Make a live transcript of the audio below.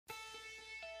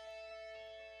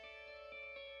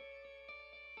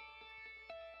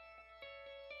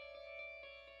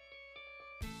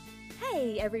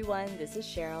Hey everyone, this is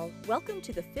Cheryl. Welcome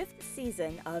to the 5th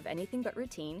season of Anything But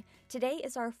Routine. Today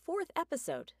is our 4th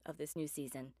episode of this new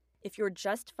season. If you're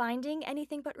just finding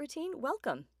Anything But Routine,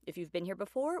 welcome. If you've been here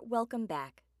before, welcome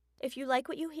back. If you like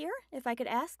what you hear, if I could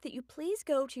ask that you please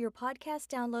go to your podcast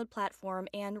download platform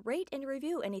and rate and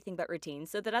review Anything But Routine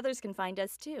so that others can find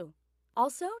us too.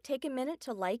 Also, take a minute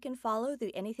to like and follow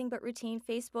the Anything But Routine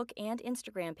Facebook and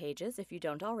Instagram pages if you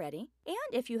don't already. And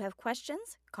if you have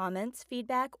questions, comments,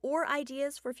 feedback, or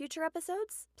ideas for future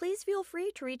episodes, please feel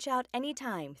free to reach out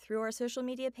anytime through our social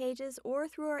media pages or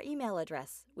through our email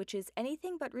address, which is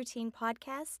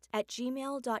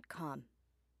anythingbutroutinepodcast@gmail.com.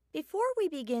 Before we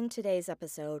begin today's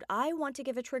episode, I want to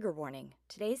give a trigger warning.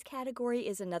 Today's category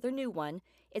is another new one.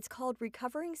 It's called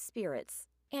Recovering Spirits.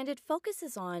 And it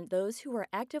focuses on those who are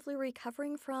actively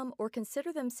recovering from or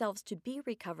consider themselves to be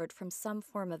recovered from some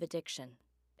form of addiction.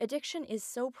 Addiction is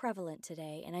so prevalent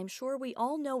today, and I'm sure we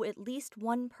all know at least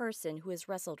one person who has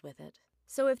wrestled with it.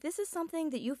 So if this is something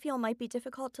that you feel might be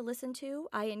difficult to listen to,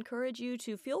 I encourage you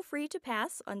to feel free to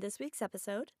pass on this week's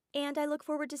episode, and I look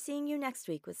forward to seeing you next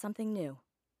week with something new.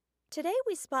 Today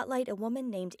we spotlight a woman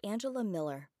named Angela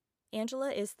Miller.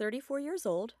 Angela is 34 years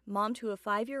old, mom to a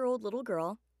 5-year-old little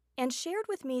girl, and shared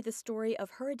with me the story of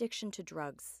her addiction to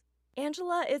drugs.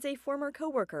 Angela is a former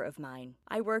coworker of mine.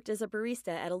 I worked as a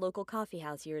barista at a local coffee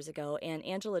house years ago, and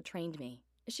Angela trained me.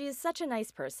 She is such a nice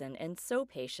person and so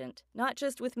patient, not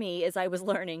just with me as I was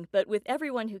learning, but with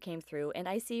everyone who came through, and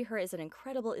I see her as an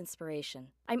incredible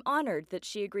inspiration. I'm honored that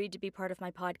she agreed to be part of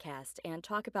my podcast and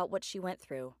talk about what she went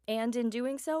through, and in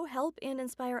doing so, help and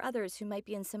inspire others who might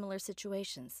be in similar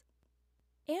situations.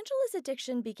 Angela's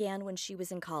addiction began when she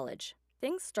was in college.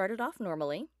 Things started off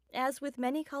normally. As with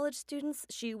many college students,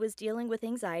 she was dealing with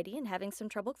anxiety and having some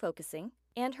trouble focusing,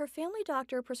 and her family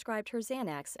doctor prescribed her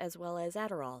Xanax as well as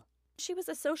Adderall. She was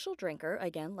a social drinker,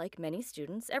 again, like many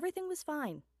students. Everything was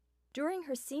fine. During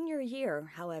her senior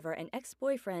year, however, an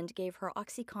ex-boyfriend gave her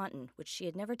OxyContin, which she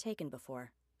had never taken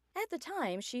before. At the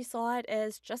time, she saw it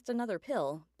as just another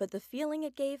pill, but the feeling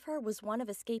it gave her was one of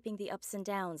escaping the ups and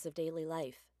downs of daily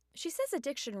life. She says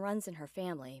addiction runs in her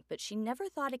family, but she never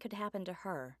thought it could happen to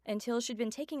her until she'd been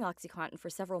taking OxyContin for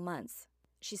several months.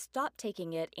 She stopped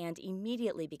taking it and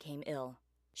immediately became ill.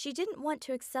 She didn't want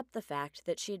to accept the fact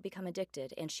that she had become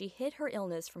addicted, and she hid her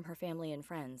illness from her family and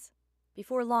friends.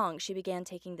 Before long, she began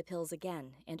taking the pills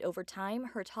again, and over time,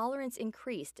 her tolerance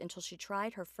increased until she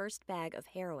tried her first bag of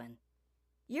heroin.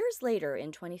 Years later,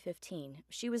 in 2015,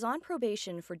 she was on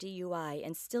probation for DUI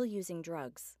and still using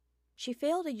drugs. She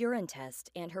failed a urine test,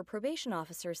 and her probation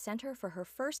officer sent her for her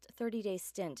first 30-day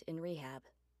stint in rehab.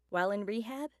 While in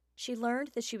rehab, she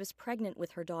learned that she was pregnant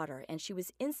with her daughter, and she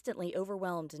was instantly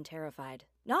overwhelmed and terrified.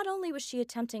 Not only was she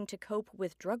attempting to cope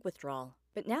with drug withdrawal,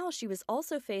 but now she was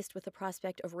also faced with the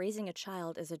prospect of raising a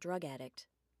child as a drug addict.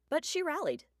 But she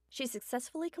rallied. She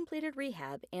successfully completed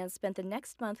rehab and spent the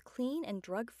next month clean and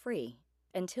drug-free,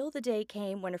 until the day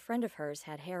came when a friend of hers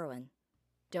had heroin.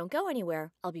 "Don't go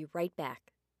anywhere. I'll be right back."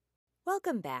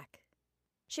 Welcome back.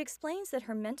 She explains that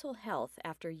her mental health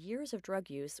after years of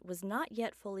drug use was not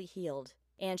yet fully healed,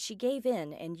 and she gave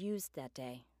in and used that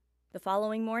day. The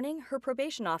following morning, her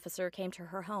probation officer came to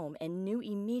her home and knew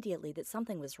immediately that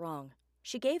something was wrong.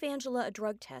 She gave Angela a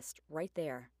drug test right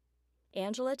there.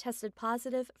 Angela tested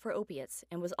positive for opiates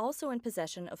and was also in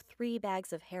possession of 3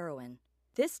 bags of heroin.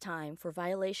 This time, for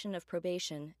violation of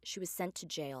probation, she was sent to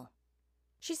jail.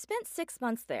 She spent 6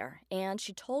 months there, and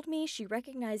she told me she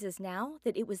recognizes now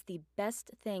that it was the best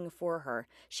thing for her.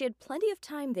 She had plenty of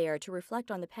time there to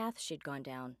reflect on the path she'd gone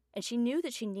down, and she knew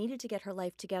that she needed to get her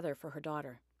life together for her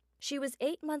daughter. She was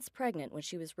 8 months pregnant when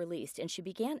she was released, and she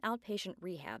began outpatient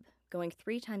rehab, going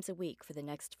 3 times a week for the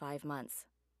next 5 months.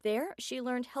 There, she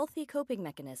learned healthy coping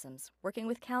mechanisms, working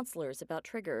with counselors about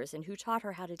triggers and who taught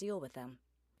her how to deal with them.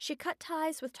 She cut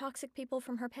ties with toxic people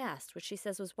from her past, which she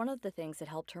says was one of the things that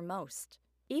helped her most.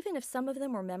 Even if some of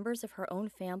them were members of her own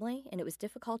family and it was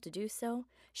difficult to do so,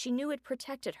 she knew it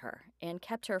protected her and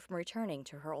kept her from returning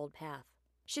to her old path.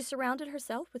 She surrounded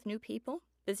herself with new people,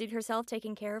 busied herself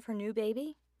taking care of her new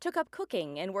baby, took up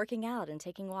cooking and working out and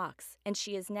taking walks, and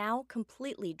she is now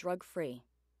completely drug-free.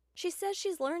 She says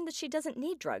she's learned that she doesn't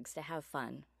need drugs to have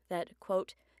fun, that,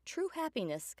 quote, "True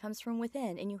happiness comes from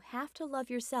within, and you have to love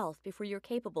yourself before you're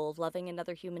capable of loving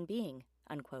another human being,"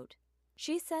 unquote.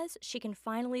 She says she can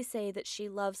finally say that she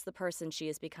loves the person she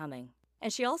is becoming.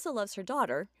 And she also loves her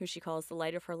daughter, who she calls the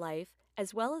light of her life,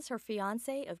 as well as her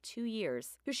fiancé of 2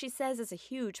 years, who she says is a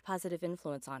huge positive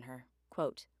influence on her.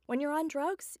 Quote, "When you're on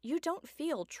drugs, you don't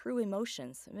feel true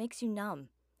emotions. It makes you numb.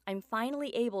 I'm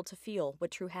finally able to feel what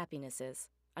true happiness is,"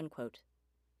 unquote.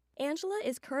 Angela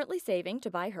is currently saving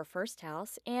to buy her first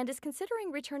house and is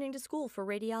considering returning to school for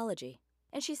radiology.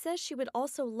 And she says she would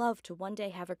also love to one day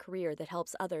have a career that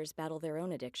helps others battle their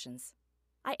own addictions.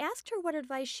 I asked her what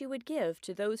advice she would give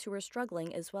to those who are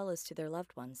struggling as well as to their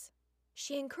loved ones.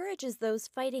 She encourages those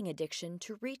fighting addiction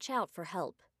to reach out for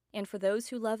help, and for those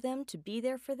who love them to be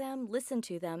there for them, listen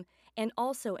to them, and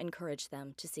also encourage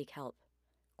them to seek help.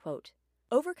 Quote,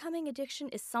 "Overcoming addiction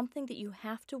is something that you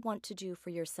have to want to do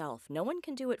for yourself. No one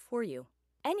can do it for you.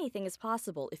 Anything is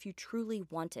possible if you truly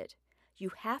want it. You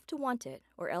have to want it,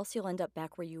 or else you'll end up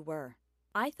back where you were.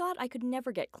 I thought I could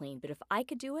never get clean, but if I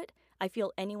could do it, I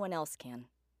feel anyone else can."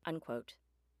 Unquote.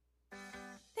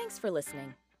 Thanks for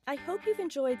listening. I hope you've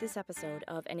enjoyed this episode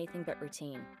of Anything But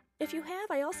Routine. If you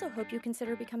have, I also hope you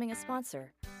consider becoming a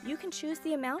sponsor. You can choose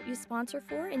the amount you sponsor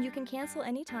for, and you can cancel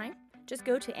anytime. Just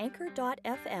go to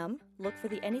anchor.fm, look for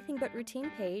the Anything But Routine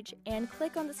page, and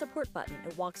click on the support button.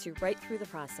 It walks you right through the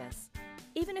process.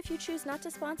 Even if you choose not to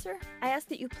sponsor, I ask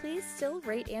that you please still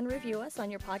rate and review us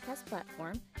on your podcast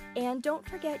platform. And don't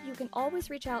forget, you can always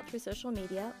reach out through social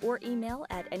media or email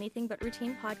at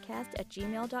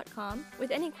anythingbutroutinepodcast@gmail.com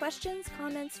with any questions,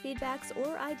 comments, feedbacks,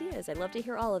 or ideas. I'd love to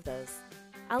hear all of those.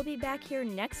 I'll be back here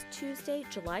next Tuesday,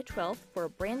 July 12th, for a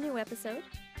brand new episode.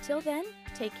 Till then,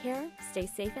 take care, stay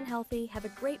safe and healthy, have a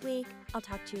great week. I'll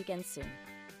talk to you again soon.